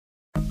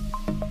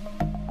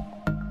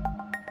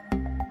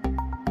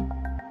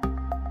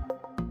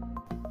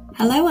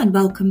Hello and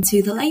welcome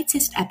to the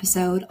latest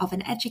episode of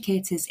an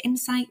Educator's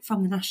Insight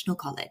from the National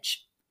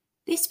College.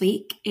 This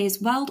week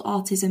is World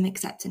Autism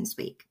Acceptance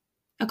Week.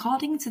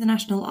 According to the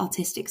National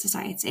Autistic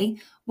Society,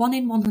 1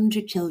 in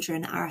 100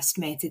 children are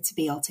estimated to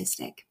be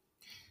autistic.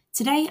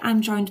 Today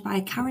I'm joined by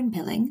Karen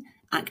Pilling,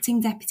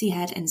 Acting Deputy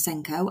Head and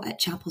SENCo at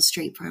Chapel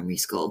Street Primary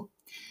School.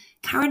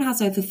 Karen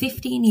has over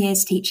 15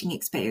 years teaching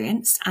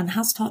experience and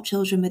has taught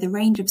children with a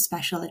range of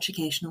special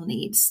educational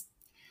needs.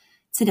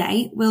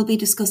 Today, we'll be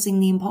discussing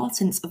the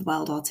importance of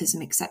World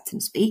Autism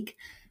Acceptance Week,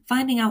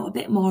 finding out a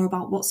bit more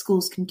about what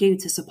schools can do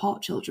to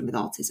support children with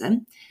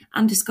autism,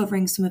 and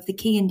discovering some of the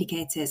key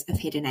indicators of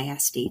hidden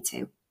ASD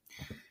too.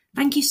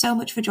 Thank you so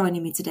much for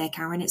joining me today,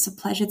 Karen. It's a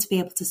pleasure to be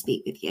able to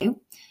speak with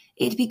you.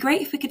 It'd be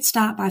great if we could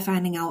start by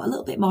finding out a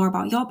little bit more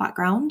about your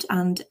background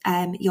and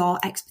your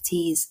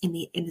expertise in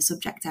the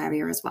subject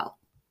area as well.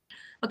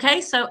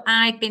 Okay, so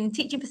I've been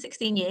teaching for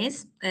 16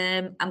 years.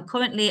 I'm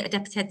currently a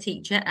deputy head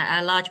teacher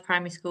at a large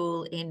primary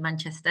school in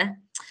Manchester.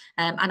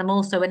 And I'm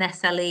also an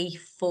SLE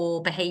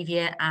for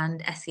behaviour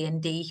and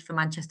SEND for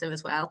Manchester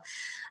as well.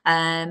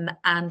 And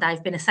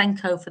I've been a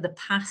SENCo for the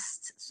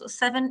past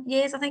 7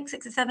 years, I think,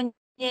 6 or 7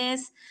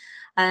 years.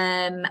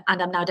 And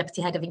I'm now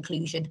Deputy Head of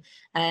Inclusion.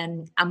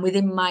 And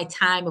within my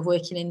time of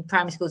working in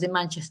primary schools in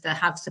Manchester,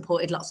 have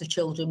supported lots of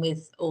children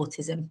with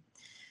autism.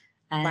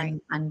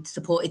 And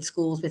supported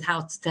schools with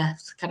how to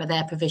kind of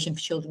their provision for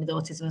children with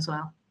autism as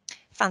well.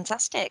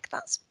 Fantastic,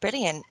 that's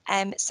brilliant.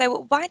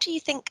 So why do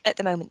you think at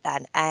the moment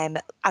then,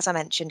 as I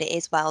mentioned, it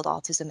is World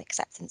Autism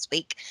Acceptance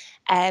Week,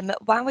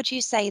 why would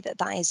you say that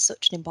is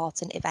such an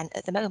important event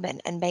at the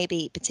moment, and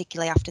maybe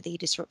particularly after the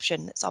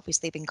disruption that's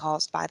obviously been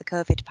caused by the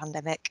COVID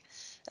pandemic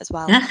as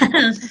well?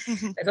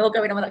 It's all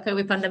going on with that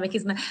COVID pandemic,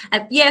 isn't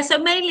it? Yeah, so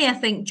mainly I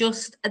think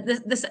just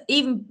this,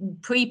 even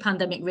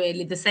pre-pandemic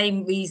really, the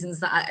same reasons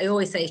that I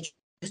always say, just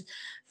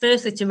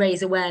firstly to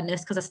raise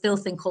awareness, because I still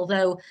think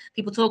although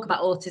people talk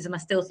about autism, I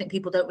still think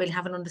people don't really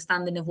have an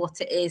understanding of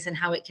what it is and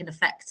how it can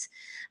affect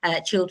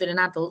children and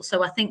adults.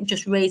 So I think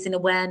just raising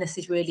awareness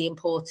is really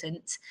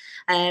important.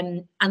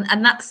 And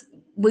that's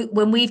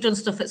when we've done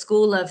stuff at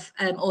school of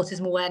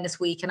Autism Awareness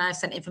Week, and I've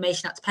sent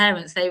information out to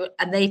parents,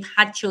 they've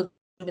had children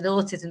with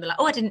autism, they're like,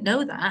 oh, I didn't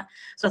know that.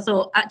 So I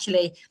thought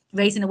actually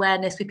raising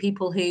awareness with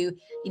people who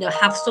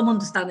have some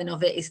understanding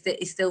of it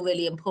is still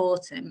really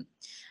important.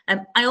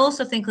 I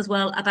also think as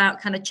well about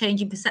kind of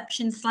changing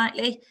perceptions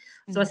slightly.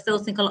 So I still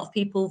think a lot of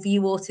people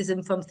view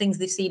autism from things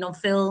they've seen on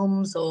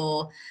films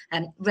or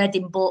read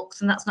in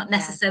books, and that's not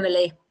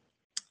necessarily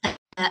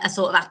a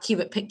sort of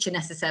accurate picture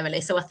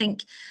necessarily. So I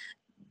think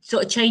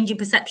sort of changing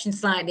perception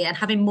slightly and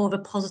having more of a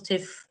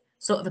positive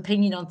sort of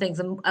opinion on things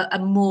and a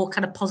more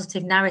kind of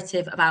positive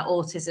narrative about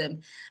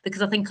autism,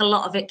 because I think a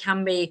lot of it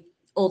can be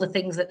all the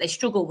things that they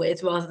struggle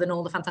with rather than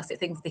all the fantastic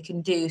things they can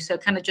do. So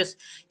kind of just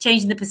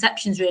changing the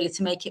perceptions really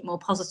to make it more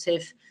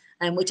positive,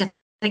 which I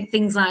think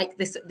things like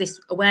this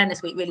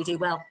awareness week really do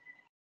well.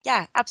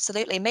 Yeah,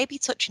 absolutely. Maybe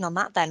touching on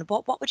that then,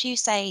 what would you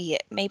say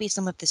maybe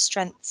some of the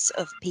strengths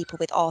of people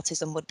with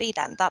autism would be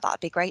then? That'd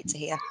be great to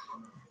hear.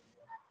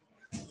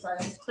 Sorry,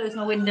 I just closed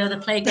my window. The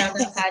playground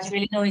outside is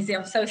really noisy.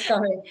 I'm so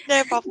sorry.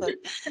 No problem.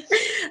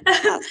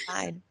 That's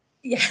fine.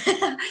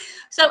 Yeah.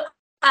 So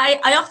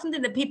I often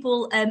think that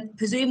people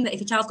presume that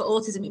if a child's got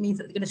autism, it means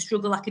that they're going to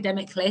struggle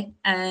academically,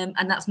 and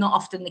that's not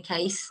often the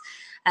case.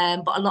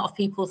 But a lot of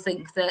people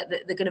think that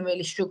they're going to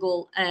really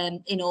struggle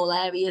in all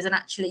areas, and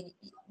actually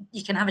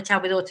you can have a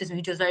child with autism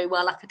who does very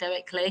well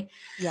academically.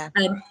 Yeah.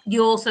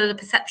 You also the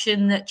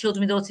perception that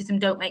children with autism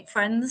don't make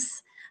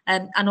friends,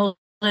 and although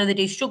they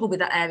do struggle with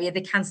that area, they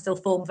can still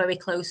form very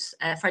close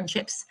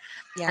friendships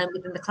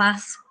within the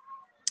class.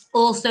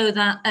 Also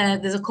that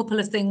there's a couple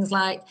of things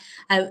like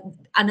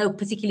I know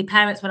particularly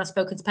parents, when I've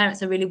spoken to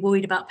parents, are really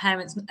worried about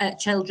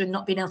children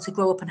not being able to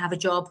grow up and have a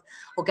job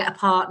or get a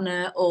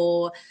partner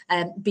or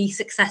be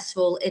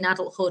successful in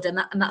adulthood, and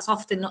that's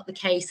often not the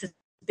case. There's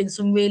been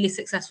some really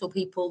successful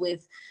people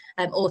with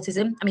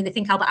autism. I mean, they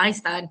think Albert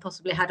Einstein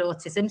possibly had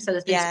autism, so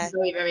there's been some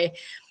very, very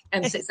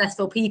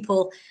successful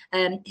people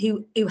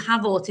who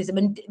have autism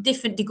and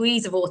different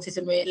degrees of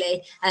autism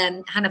really,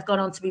 and have gone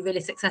on to be really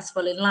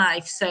successful in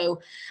life. So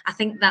I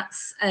think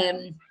that's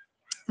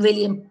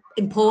really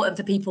important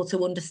for people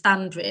to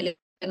understand really.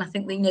 And I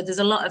think that, there's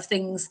a lot of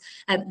things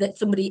that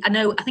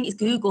I think it's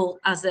Google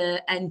as an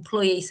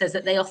employee says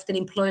that they often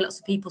employ lots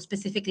of people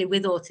specifically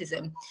with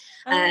autism.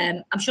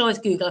 I'm sure it's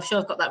Google. I'm sure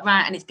I've got that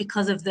right. And it's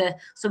because of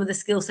some of the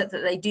skill set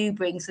that they do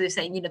bring. So they're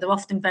saying, they're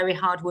often very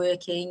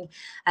hardworking.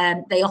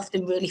 They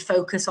often really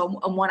focus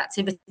on one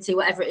activity,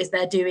 whatever it is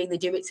they're doing. They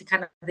do it to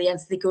kind of the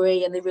nth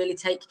degree, and they really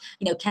take,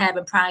 care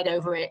and pride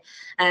over it.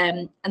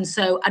 And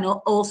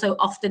also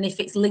often if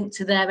it's linked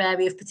to their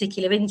area of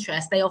particular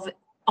interest, they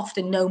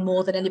often know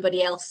more than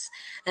anybody else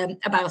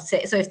about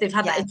it. So if they've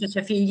had that interest for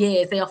a few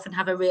years, they often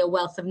have a real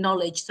wealth of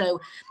knowledge. So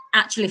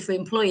actually for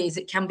employees,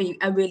 it can be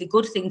a really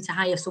good thing to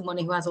hire someone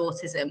who has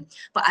autism.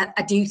 But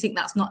I do think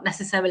that's not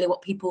necessarily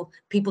what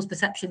people's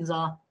perceptions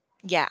are.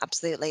 Yeah,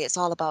 absolutely. It's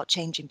all about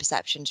changing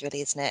perceptions, really,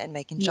 isn't it? And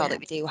making sure that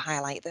we do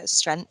highlight those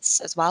strengths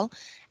as well.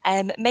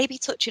 Maybe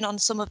touching on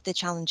some of the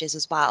challenges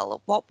as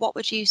well. What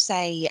would you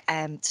say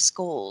to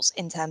schools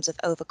in terms of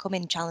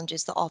overcoming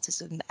challenges that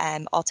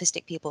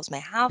autistic pupils may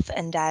have,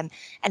 and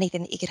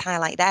anything that you could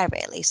highlight there,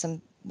 really?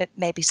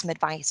 Maybe some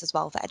advice as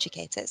well for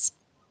educators.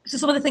 So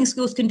some of the things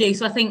schools can do.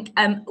 So I think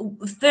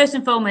first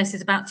and foremost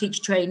is about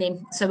teacher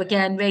training. So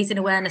again, raising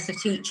awareness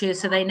of teachers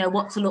so they know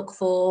what to look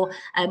for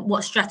and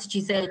what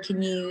strategies they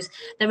can use.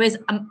 There is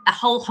a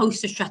whole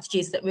host of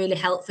strategies that really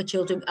help for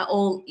children at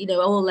all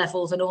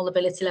levels and all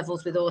ability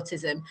levels with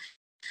autism.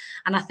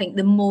 And I think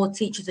the more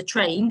teachers are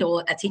trained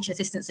or teaching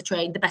assistants are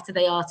trained, the better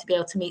they are to be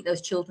able to meet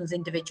those children's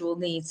individual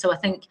needs. So I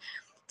think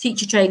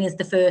teacher training is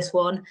the first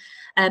one.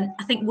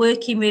 I think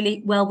working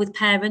really well with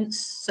parents,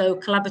 so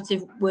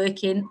collaborative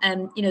working.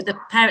 The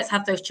parents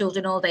have those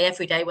children all day,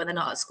 every day when they're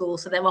not at school,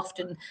 so they're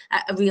often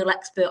a real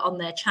expert on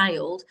their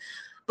child.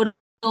 But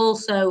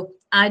also,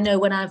 I know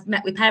when I've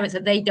met with parents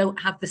that they don't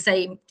have the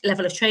same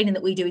level of training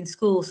that we do in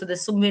school. So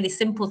there's some really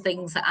simple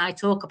things that I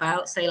talk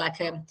about, say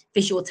like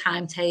visual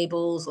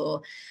timetables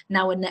or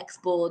now and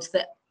next boards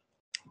that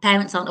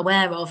parents aren't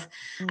aware of.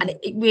 And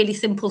it really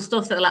simple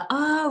stuff that are like,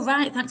 oh,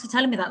 right, thanks for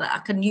telling me that I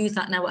can use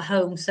that now at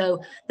home.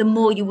 So the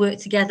more you work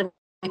together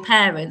with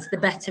parents, the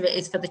better it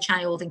is for the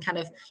child and kind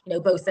of,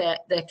 both their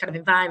kind of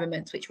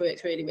environments, which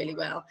works really, really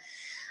well.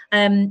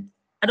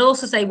 I'd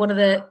also say one of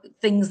the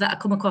things that I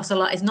come across a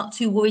lot is not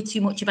to worry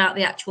too much about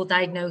the actual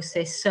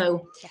diagnosis.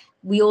 So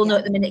we all know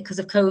at the minute, because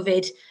of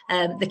COVID,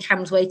 the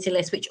CAMHS waiting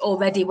list, which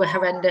already were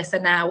horrendous, are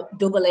now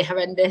doubly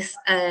horrendous.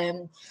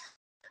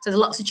 So there's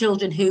lots of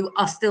children who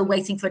are still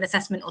waiting for an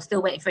assessment or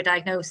still waiting for a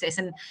diagnosis.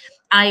 And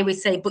I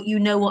always say, but you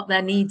know what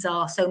their needs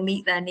are, so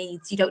meet their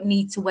needs. You don't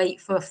need to wait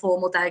for a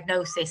formal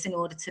diagnosis in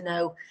order to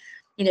know,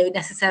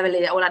 necessarily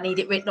that, well, I need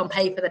it written on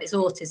paper that it's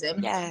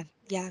autism.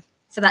 Yeah.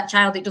 For that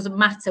child, it doesn't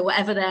matter,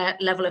 whatever their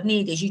level of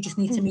need is, you just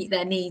need to meet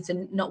their needs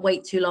and not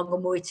wait too long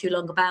and worry too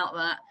long about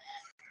that.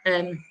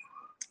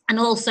 And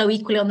also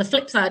equally on the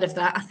flip side of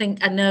that,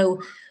 I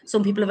know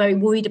some people are very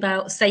worried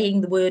about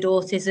saying the word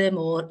autism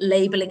or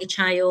labeling a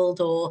child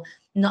or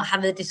not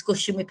having a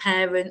discussion with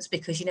parents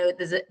because,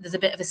 there's a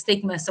bit of a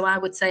stigma. So I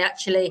would say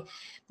actually,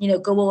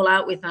 go all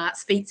out with that,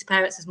 speak to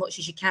parents as much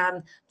as you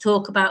can,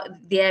 talk about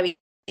the area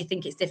you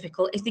think it's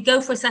difficult. If they go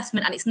for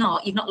assessment and it's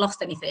not, you've not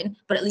lost anything,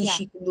 but at least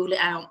you can rule it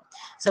out.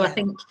 So I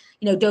think,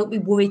 don't be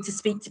worried to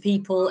speak to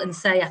people and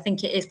say, I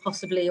think it is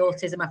possibly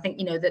autism. I think,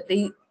 that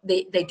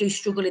they do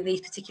struggle in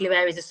these particular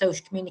areas of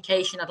social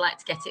communication. I'd like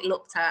to get it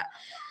looked at.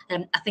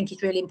 I think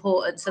it's really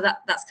important. So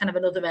that's kind of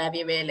another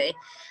area really.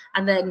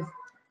 And then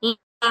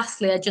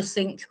lastly, I just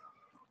think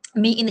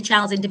meeting the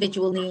child's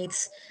individual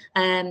needs,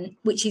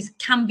 which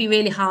can be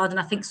really hard. And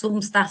I think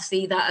some staff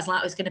see that as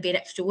like, it's going to be an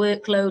extra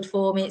workload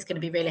for me. It's going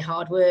to be really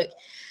hard work.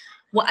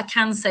 What I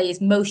can say is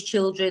most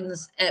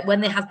children's, when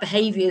they have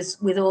behaviours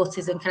with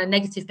autism, kind of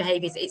negative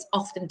behaviours, it's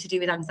often to do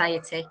with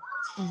anxiety.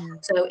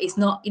 So it's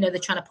not, they're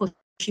trying to push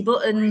your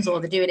buttons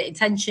or they're doing it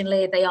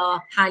intentionally. They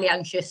are highly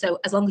anxious. So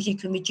as long as you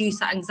can reduce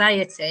that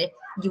anxiety,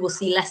 you will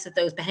see less of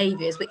those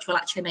behaviours, which will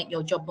actually make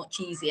your job much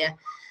easier.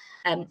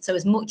 So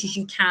as much as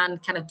you can,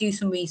 kind of do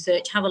some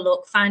research, have a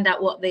look, find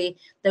out what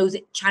those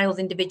child's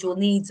individual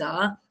needs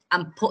are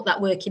and put that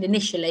work in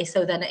initially,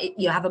 so then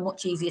you have a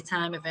much easier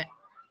time of it.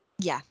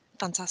 Yeah,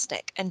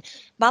 fantastic. And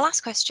my last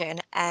question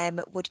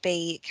would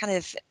be kind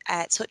of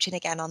touching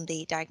again on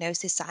the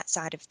diagnosis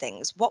side of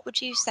things. What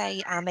would you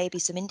say are maybe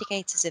some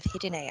indicators of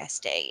hidden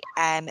ASD,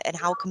 and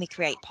how can we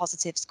create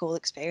positive school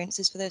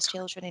experiences for those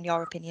children, in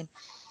your opinion?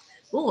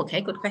 Oh,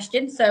 okay, good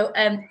question. So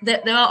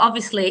there are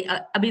obviously,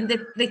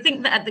 they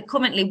think that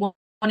currently 1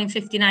 in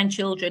 59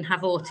 children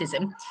have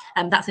autism,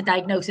 and that's a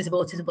diagnosis of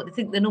autism, but they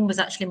think the number's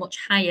actually much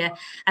higher,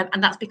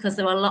 and that's because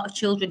there are a lot of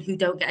children who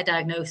don't get a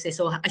diagnosis,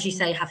 or as you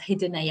say, have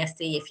hidden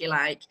ASD, if you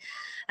like.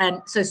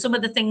 So some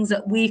of the things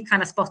that we've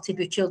kind of spotted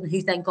with children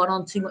who've then gone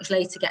on too much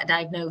later to get a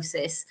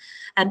diagnosis,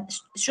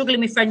 struggling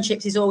with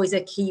friendships is always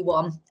a key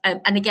one,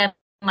 and again,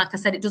 like I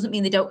said, it doesn't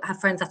mean they don't have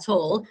friends at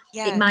all.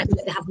 It might be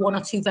that they have 1 or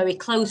 2 very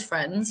close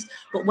friends,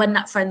 but when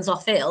that friend's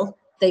off ill,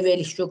 they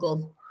really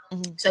struggle.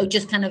 So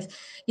just kind of,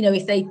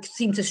 if they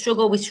seem to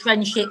struggle with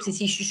friendships, if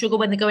you struggle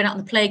when they're going out on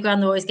the playground,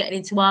 they're always getting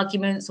into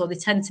arguments, or they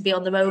tend to be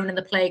on their own in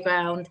the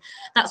playground,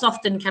 that's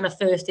often kind of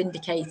first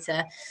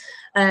indicator.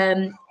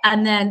 And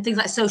then things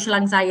like social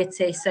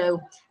anxiety. So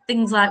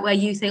things like where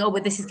you think, oh,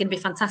 well, this is going to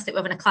be fantastic, we're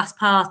having a class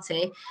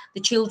party.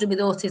 The children with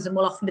autism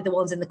will often be the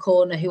ones in the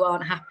corner who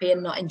aren't happy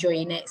and not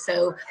enjoying it.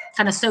 So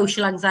kind of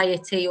social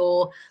anxiety,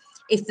 or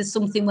if there's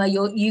something where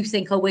you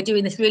think, oh, we're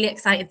doing this really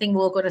exciting thing,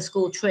 we'll go on a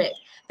school trip,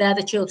 they're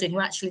the children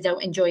who actually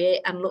don't enjoy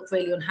it and look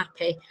really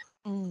unhappy.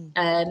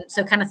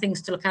 So kind of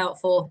things to look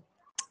out for.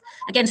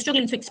 Again,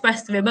 struggling to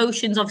express their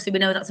emotions. Obviously, we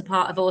know that's a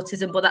part of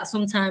autism, but that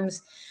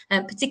sometimes,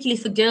 particularly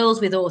for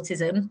girls with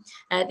autism,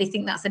 they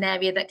think that's an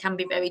area that can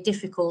be very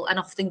difficult, and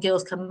often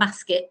girls can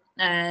mask it,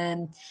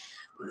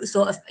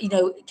 sort of,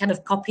 kind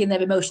of copying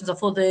their emotions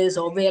off others,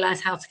 or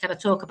realise how to kind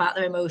of talk about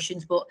their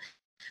emotions. But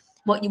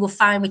what you will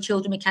find with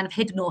children with kind of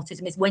hidden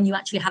autism is when you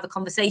actually have a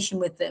conversation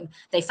with them,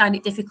 they find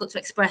it difficult to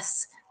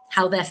express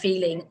how they're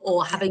feeling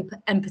or having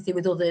empathy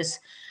with others.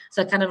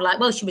 So kind of like,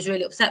 well, she was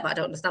really upset, but I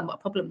don't understand what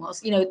her problem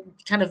was. You know,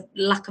 kind of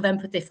lack of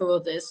empathy for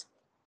others.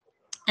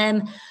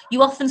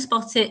 You often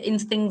spot it in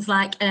things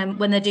like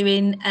when they're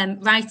doing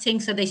writing,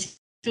 so they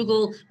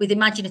struggle with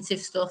imaginative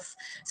stuff.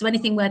 So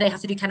anything where they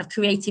have to do kind of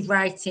creative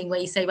writing, where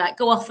you say, right,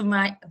 go off and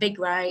write a big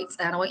write,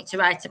 and I want you to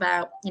write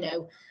about, you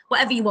know,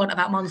 whatever you want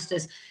about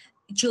monsters.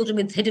 Children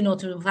with hidden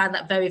autism will find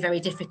that very,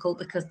 very difficult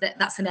because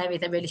that's an area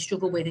they really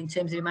struggle with in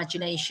terms of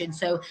imagination.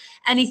 So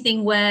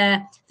anything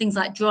where things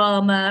like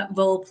drama,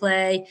 role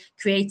play,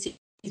 creative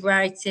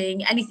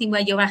writing, anything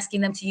where you're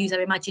asking them to use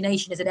their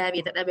imagination is an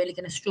area that they're really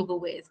going to struggle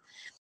with.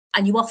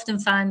 And you often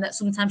find that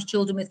sometimes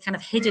children with kind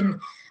of hidden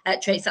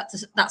traits,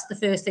 that's the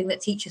first thing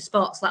that teachers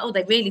spots, like, oh,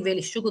 they really,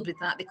 really struggled with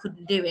that. They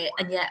couldn't do it.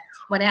 And yet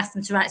when I asked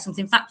them to write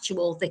something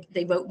factual,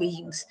 they wrote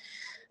reams.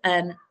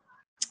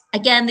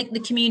 Again, the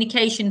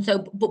communication,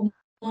 but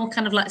more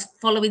kind of like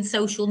following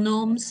social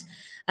norms.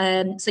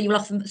 So you'll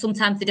often,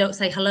 sometimes they don't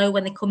say hello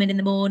when they come in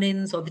the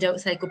mornings, or they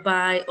don't say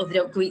goodbye, or they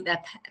don't greet their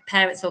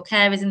parents or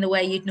carers in the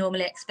way you'd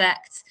normally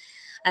expect.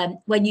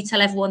 When you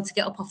tell everyone to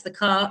get up off the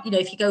car, you know,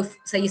 if you go,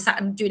 say you're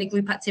sat and doing a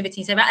group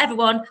activity and say, right,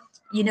 everyone,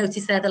 you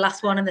notice they're the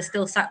last one and they're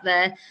still sat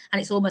there,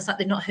 and it's almost like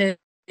they've not heard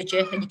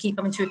you, and you keep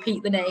having to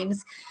repeat the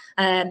names,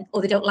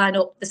 or they don't line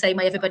up the same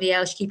way everybody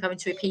else, you keep having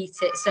to repeat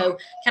it. So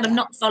kind of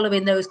not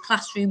following those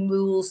classroom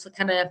rules,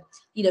 kind of,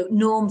 you know,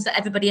 norms that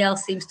everybody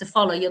else seems to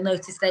follow, you'll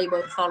notice they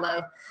won't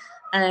follow.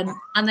 And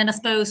then I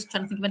suppose,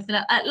 trying to think of anything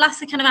else,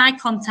 lastly, kind of eye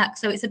contact.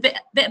 So it's a bit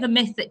of a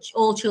myth that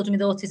all children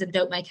with autism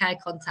don't make eye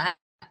contact.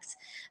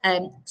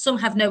 Some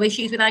have no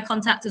issues with eye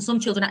contact, and some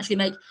children actually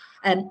make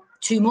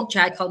too much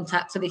eye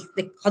contact, so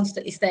they're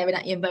constantly staring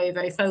at you and very,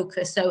 very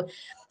focused. So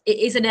it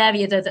is an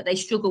area, though, that they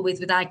struggle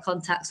with eye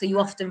contact. So you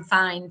often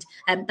find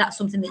that's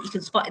something that you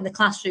can spot in the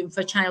classroom for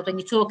a child when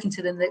you're talking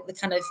to them, that they're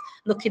kind of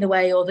looking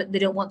away, or that they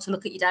don't want to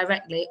look at you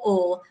directly,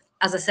 or,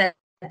 as I said,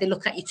 they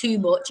look at you too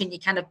much and you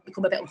kind of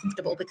become a bit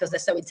uncomfortable because they're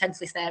so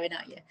intensely staring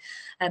at you.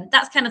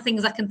 That's kind of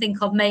things I can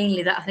think of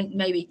mainly that I think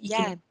maybe you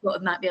can sort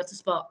of might be able to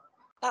spot.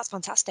 That's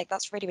fantastic.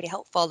 That's really, really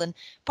helpful. And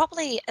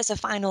probably as a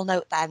final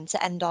note then,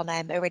 to end on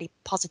a really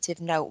positive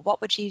note, what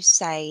would you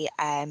say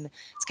to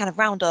kind of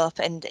round up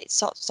and it's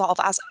sort of,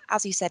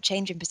 as you said,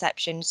 changing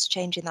perceptions,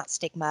 changing that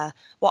stigma?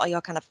 What are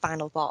your kind of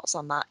final thoughts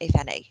on that, if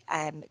any?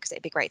 Because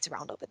it'd be great to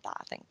round up with that,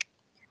 I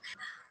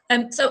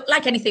think. So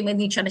like anything, when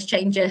you're trying to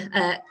change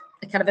a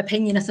kind of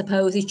opinion, I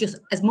suppose, is just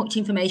as much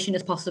information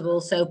as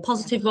possible. So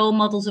positive role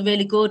models are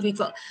really good. We've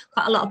got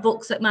quite a lot of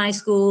books at my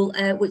school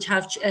which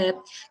have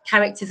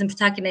characters and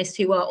protagonists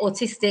who are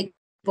autistic,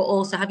 but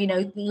also have, you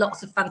know,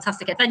 lots of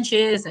fantastic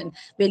adventures and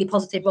really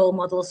positive role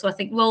models. So I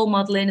think role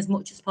modeling as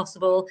much as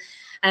possible.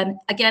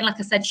 Again, like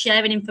I said,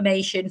 sharing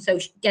information. So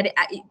get it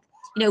at, you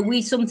know,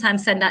 we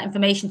sometimes send out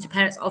information to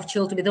parents of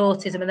children with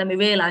autism, and then we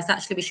realise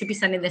actually we should be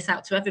sending this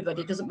out to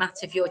everybody. It doesn't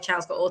matter if your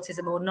child's got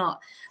autism or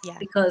not,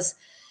 because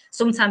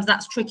sometimes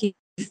that's tricky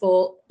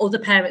for other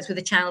parents with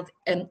a child.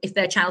 If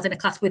their child's in a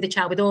class with a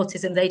child with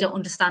autism, they don't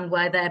understand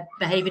why they're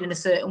behaving in a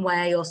certain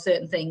way or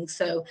certain things.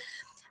 So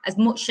as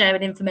much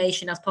sharing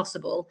information as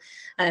possible,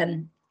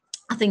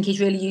 I think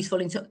is really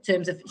useful in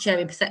terms of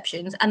sharing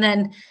perceptions. And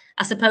then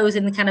I suppose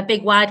in the kind of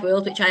big wide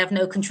world, which I have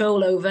no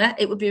control over,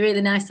 it would be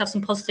really nice to have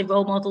some positive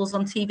role models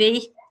on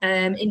TV,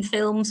 in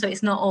film. So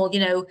it's not all, you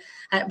know,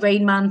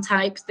 Rain Man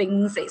type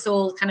things. It's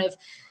all kind of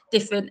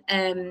different.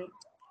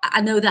 I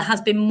know there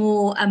has been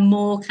more and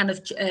more kind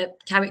of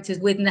characters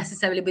with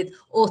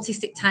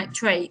autistic type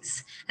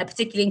traits,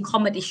 particularly in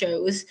comedy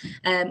shows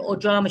or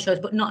drama shows,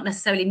 but not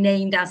necessarily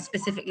named as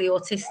specifically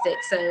autistic.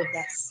 So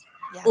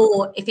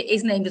or if it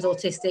is named as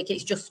autistic,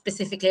 it's just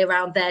specifically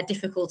around their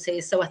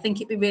difficulties. So I think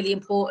it'd be really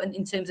important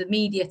in terms of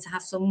media to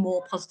have some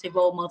more positive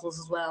role models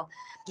as well.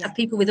 Have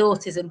people with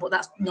autism, but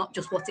that's not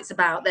just what it's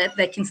about.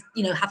 They can,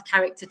 you know, have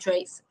character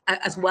traits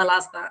as well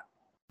as that.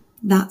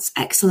 That's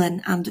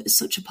excellent, and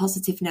such a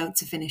positive note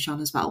to finish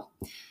on as well.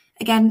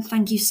 Again,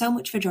 thank you so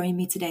much for joining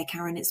me today,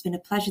 Karen. It's been a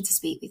pleasure to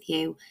speak with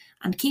you,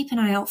 and keep an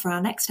eye out for our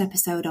next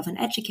episode of An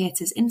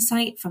Educator's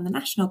Insight from the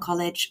National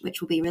College, which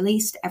will be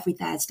released every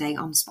Thursday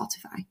on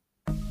Spotify.